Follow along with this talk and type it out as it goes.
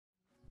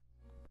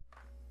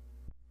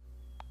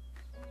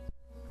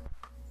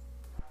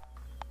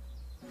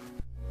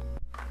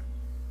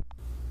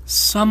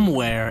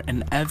Somewhere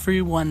in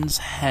everyone's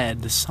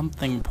head,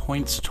 something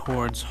points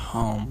towards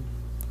home.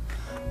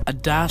 A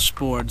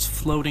dashboard's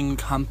floating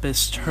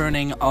compass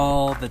turning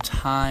all the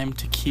time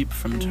to keep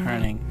from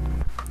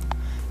turning.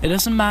 It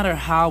doesn't matter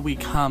how we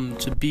come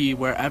to be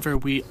wherever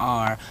we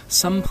are,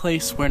 some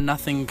place where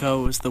nothing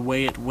goes the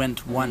way it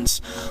went once,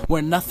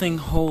 where nothing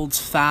holds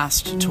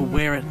fast to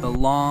where it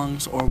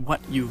belongs or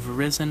what you've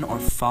risen or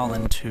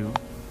fallen to.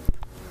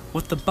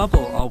 What the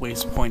bubble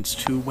always points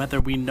to, whether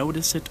we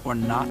notice it or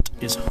not,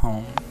 is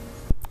home.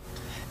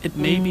 It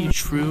may be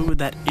true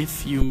that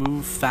if you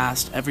move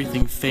fast,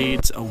 everything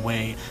fades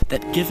away,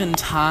 that given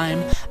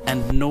time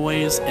and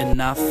noise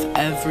enough,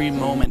 every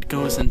moment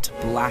goes into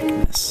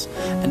blackness.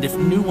 And if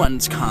new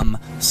ones come,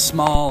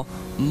 small,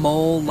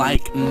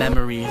 mole-like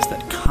memories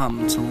that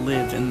come to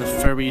live in the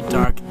furry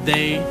dark,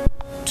 they,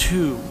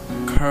 too,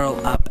 curl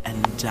up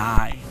and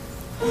die.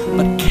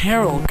 But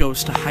Carol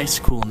goes to high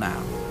school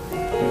now.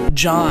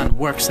 John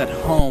works at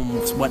home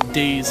what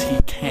days he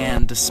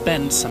can to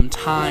spend some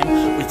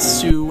time with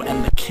Sue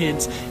and the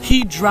kids.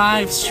 He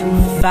drives too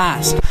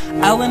fast.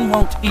 Ellen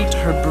won't eat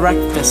her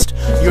breakfast.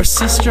 Your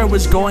sister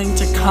was going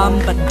to come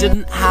but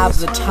didn't have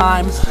the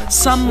time.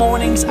 Some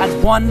mornings at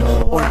 1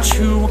 or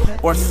 2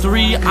 or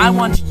 3 I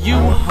want you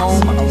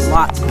home a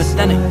lot, but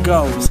then it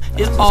goes.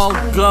 It all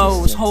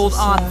goes. Hold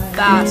on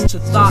fast to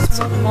thoughts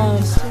of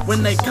home.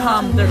 When they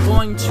come, they're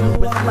going to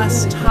with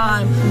less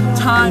time.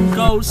 Time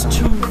goes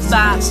too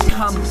fast.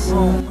 Come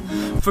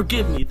home.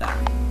 Forgive me that.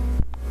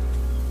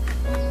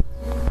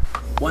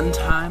 One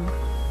time,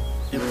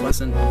 it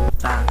wasn't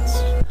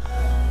fast.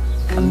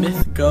 A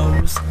myth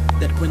goes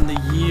that when the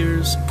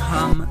years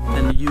come,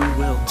 then you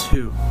will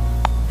too.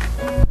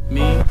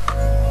 Me,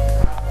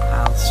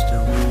 I'll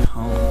still be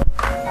home.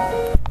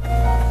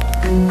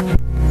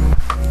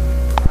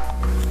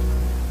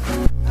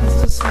 I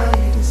still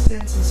smell your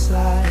distance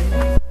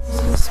inside.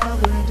 Still smell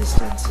the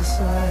distance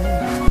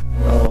inside.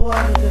 Oh,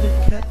 water that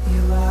it kept me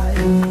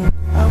alive.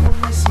 I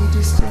will miss you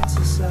distance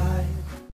aside.